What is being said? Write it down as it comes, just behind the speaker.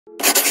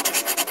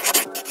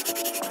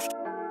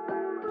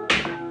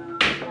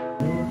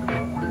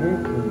Hi,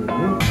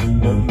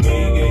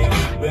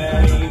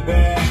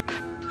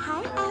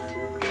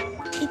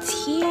 Effie.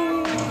 It's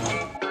here.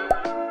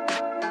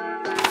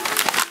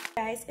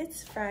 Guys,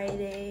 it's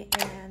Friday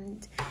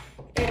and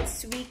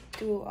it's week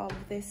 2 of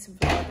this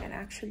vlog, and I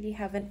actually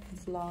haven't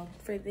vlogged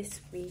for this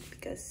week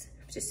because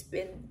I've just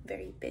been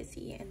very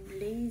busy and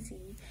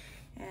lazy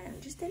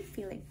and just didn't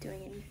feel like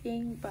doing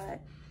anything.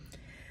 But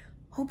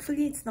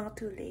hopefully it's not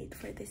too late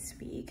for this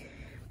week.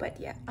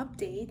 But yeah,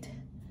 update.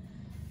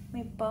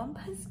 My bump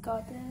has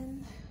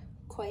gotten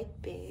quite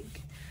big.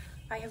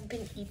 I have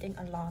been eating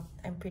a lot.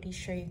 I'm pretty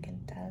sure you can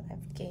tell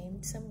I've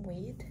gained some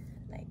weight,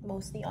 like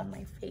mostly on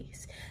my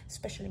face,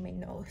 especially my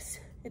nose.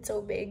 It's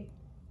so big.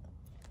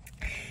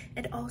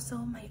 And also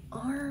my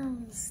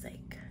arms,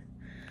 like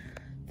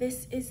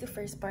this is the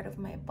first part of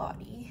my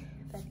body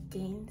that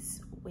gains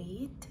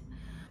weight.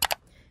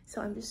 So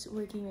I'm just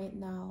working right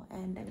now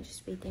and I'm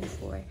just waiting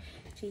for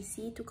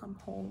JC to come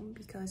home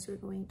because we're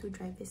going to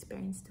drive his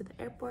parents to the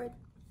airport.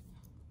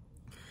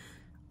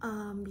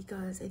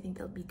 Because I think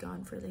they'll be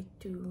gone for like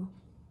 2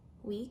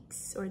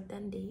 weeks or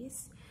 10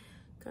 days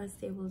because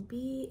they will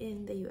be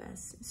in the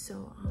US.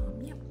 So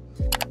yeah.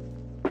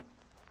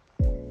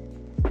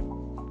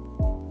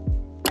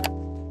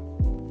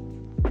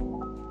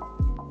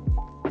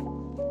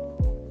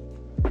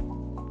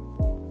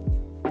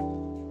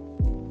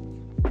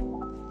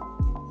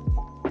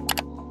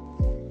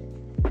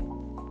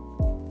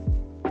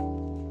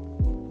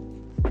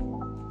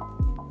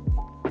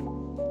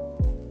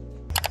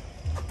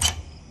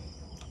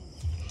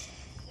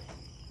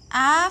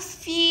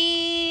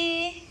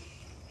 Afi!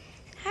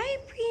 Hi,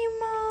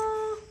 Primo!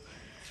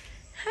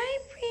 Hi,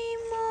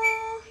 Primo!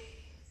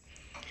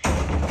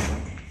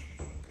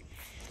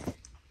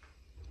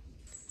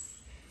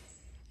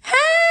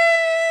 Hi!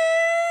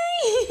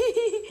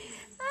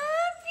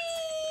 Afi!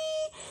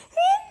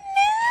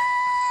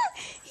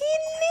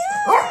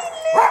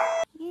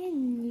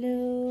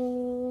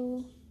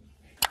 Hello!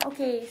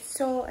 Okay,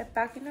 so I'm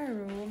back in our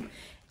room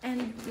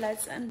and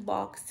let's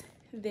unbox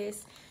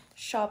this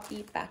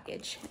Shopee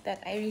package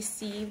that I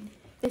received.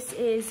 This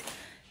is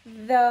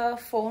the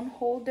phone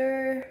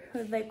holder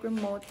with like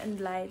remote and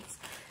lights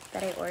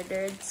that I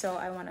ordered, so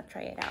I want to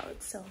try it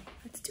out. So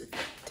let's do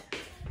that.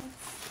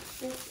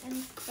 This in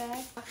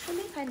fact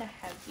actually kind of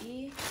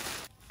heavy.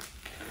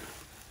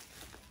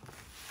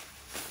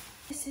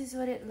 This is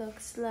what it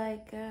looks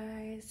like,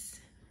 guys.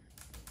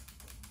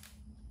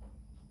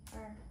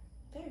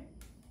 There.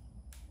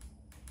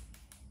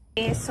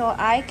 Okay, so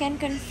I can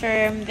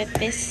confirm that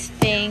this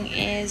thing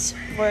is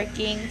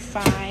working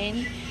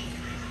fine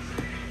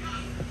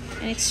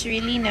and it's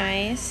really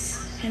nice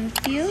and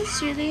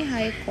feels really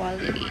high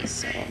quality.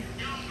 So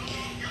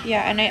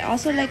yeah, and I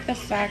also like the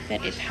fact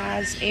that it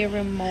has a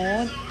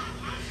remote,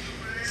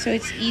 so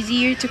it's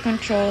easier to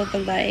control the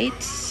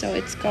lights. So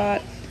it's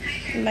got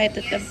a light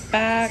at the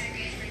back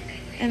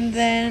and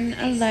then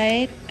a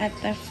light at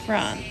the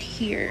front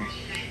here.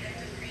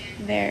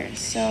 There,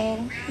 so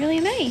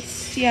really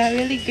nice. Yeah,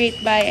 really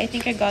great buy. I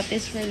think I got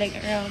this for like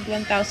around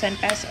 1,000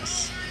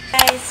 pesos.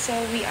 Guys, so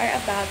we are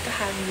about to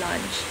have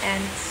lunch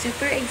and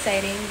super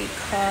exciting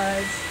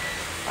because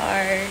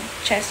our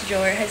chest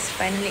drawer has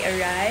finally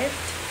arrived.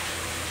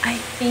 I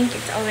think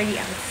it's already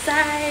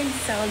outside,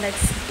 so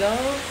let's go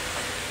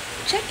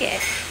check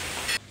it.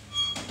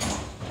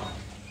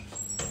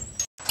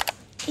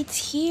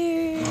 It's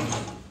here.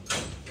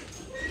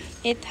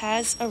 It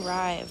has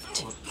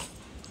arrived.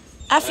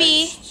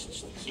 Afi!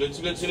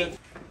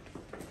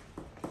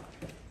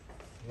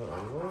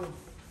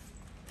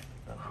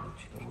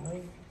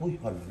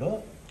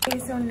 Okay,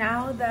 so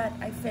now that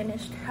I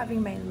finished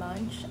having my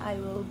lunch, I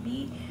will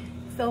be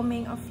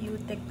filming a few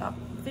TikTok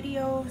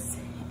videos,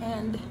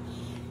 and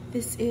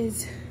this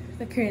is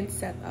the current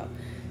setup.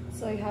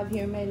 So I have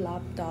here my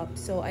laptop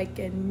so I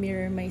can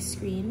mirror my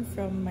screen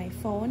from my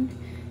phone,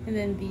 and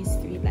then these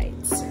 3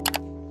 lights.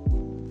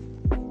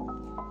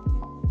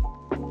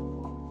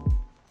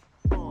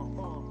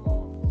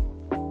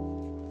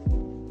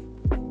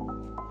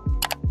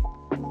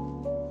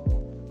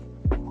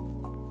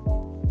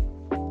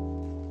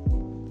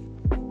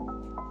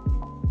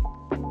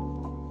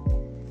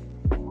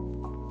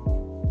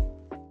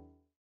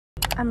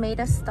 I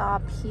made a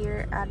stop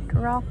here at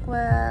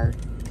Rockwell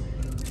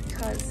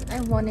because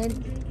I wanted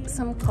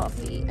some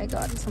coffee. I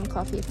got some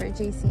coffee for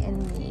JC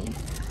and me.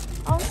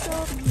 Also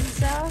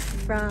pizza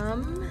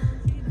from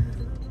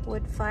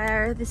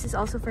Woodfire. This is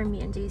also for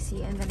me and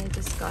JC, and then I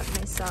just got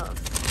myself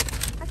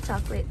a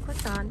chocolate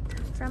croissant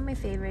from my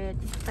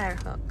favorite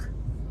Firehook.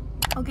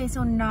 Okay,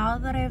 so now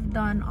that I've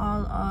done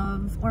all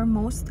of or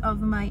most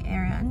of my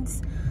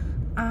errands,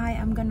 I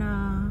am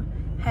gonna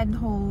head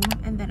home,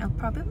 and then I'll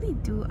probably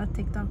do a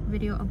TikTok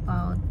video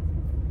about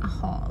a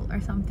haul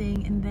or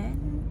something, and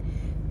then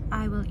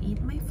I will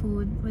eat my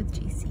food with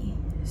JC.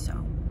 So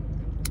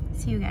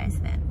see you guys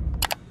then.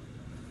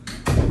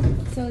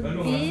 So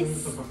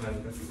this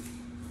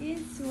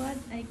is what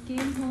I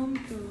came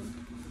home to.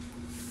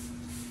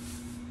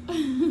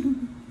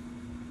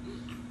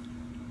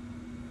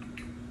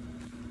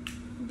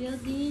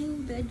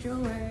 Building the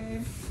drawer.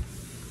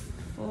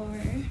 for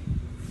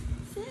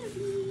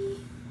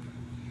Savvy.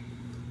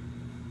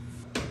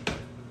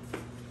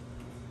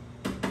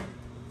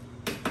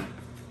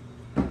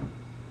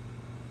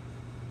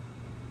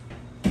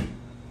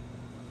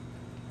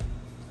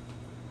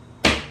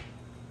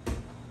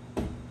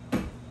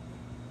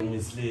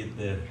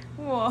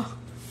 Wow.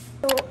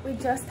 So we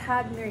just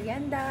had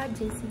merienda,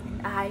 JC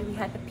and I. We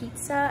had the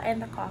pizza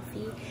and the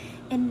coffee.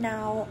 And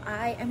now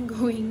I am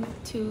going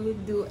to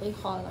do a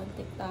haul on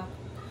TikTok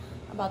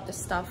about the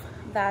stuff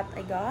that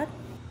I got.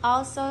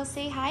 Also,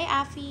 say hi,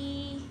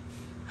 Affy.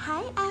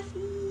 Hi,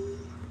 Affy.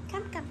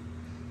 Come, come.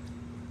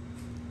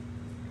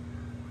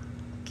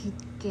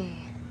 Okay.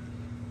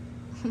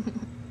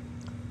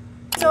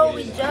 So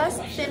we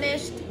just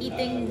finished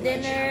eating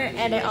dinner,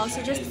 and I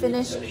also just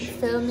finished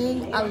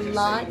filming a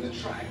lot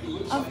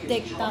of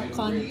TikTok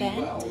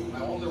content.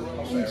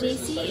 And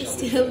JC is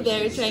still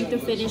there trying to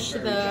finish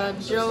the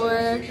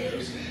drawer.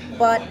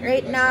 But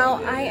right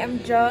now, I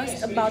am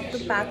just about to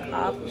pack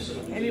up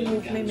and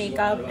remove my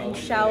makeup and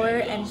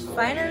shower and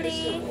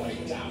finally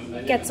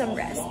get some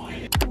rest.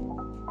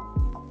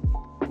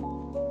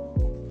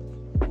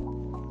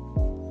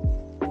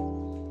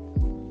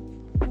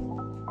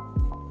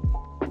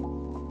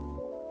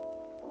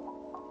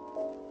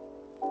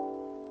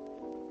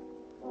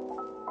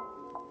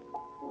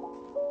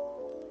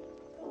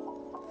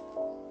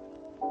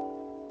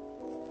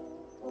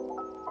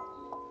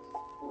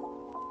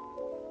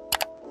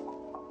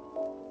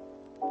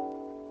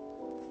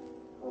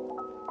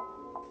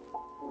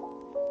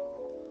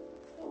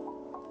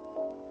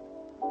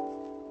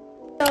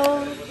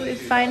 So we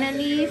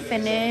finally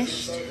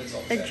finished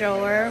the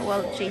drawer,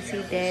 well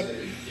JC did,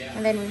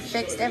 and then we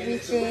fixed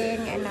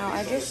everything, and now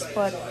I just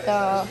put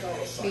the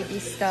baby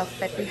stuff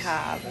that we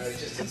have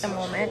at the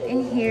moment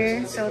in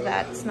here so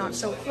that it's not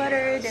so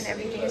cluttered and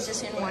everything is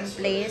just in one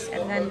place,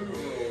 and then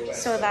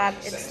so that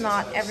it's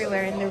not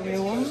everywhere in the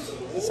room.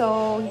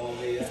 So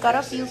we've got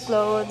a few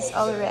clothes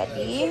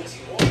already,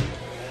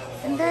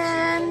 and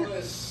then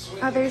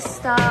other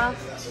stuff.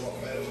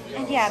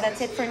 And yeah, that's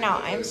it for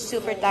now. I'm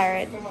super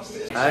tired.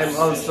 I'm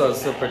also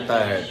super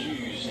tired.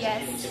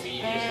 Yes,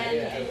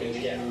 and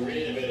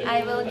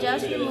I will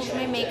just remove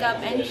my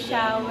makeup and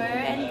shower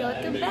and go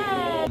to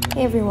bed.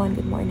 Hey everyone,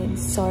 good morning.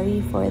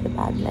 Sorry for the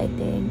bad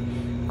lighting.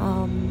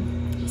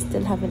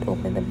 Still haven't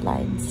opened the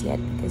blinds yet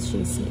because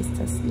JC is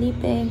still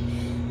sleeping,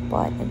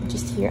 but I'm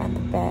just here on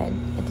the bed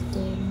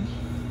editing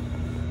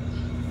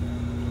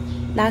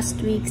last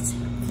week's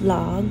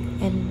vlog,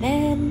 and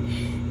then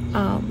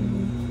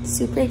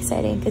super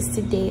exciting because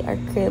today our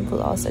crib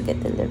will also get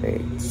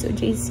delivered. So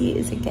JC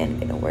is again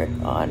gonna work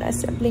on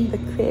assembling the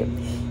crib.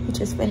 He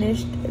just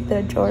finished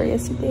the drawer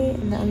yesterday,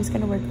 and now he's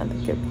gonna work on the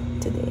crib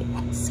today.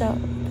 So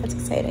that's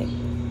exciting.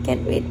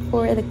 Can't wait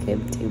for the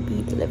crib to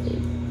be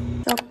delivered.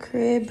 The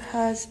crib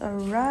has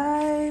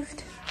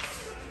arrived.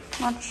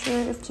 Not sure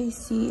if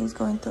JC is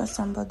going to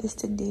assemble this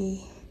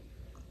today,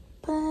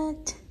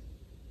 but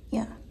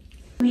yeah.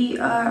 We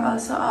are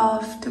also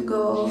off to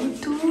go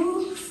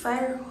to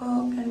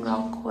Firehook and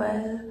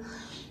Rockwell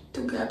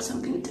to grab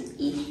something to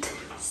eat.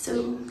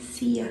 So,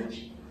 see ya.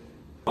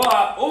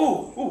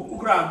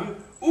 Grabe.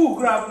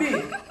 Grabe.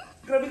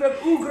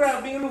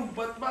 Grabe yung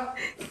lumpat ba?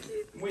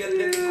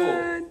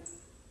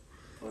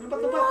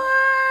 Wow!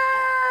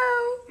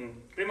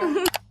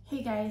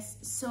 Hey guys,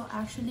 so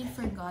I actually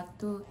forgot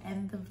to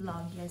end the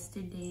vlog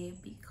yesterday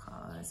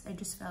because I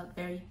just felt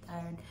very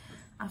tired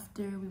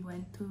after we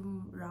went to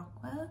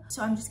Rockwell.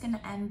 So I'm just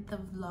gonna end the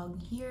vlog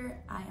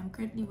here. I am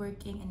currently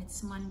working and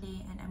it's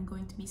Monday, and I'm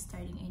going to be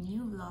starting a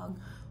new vlog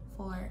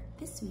for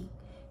this week.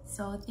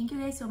 So thank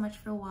you guys so much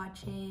for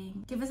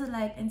watching. Give us a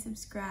like and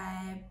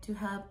subscribe to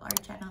help our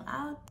channel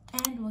out,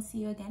 and we'll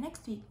see you again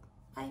next week.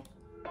 Bye!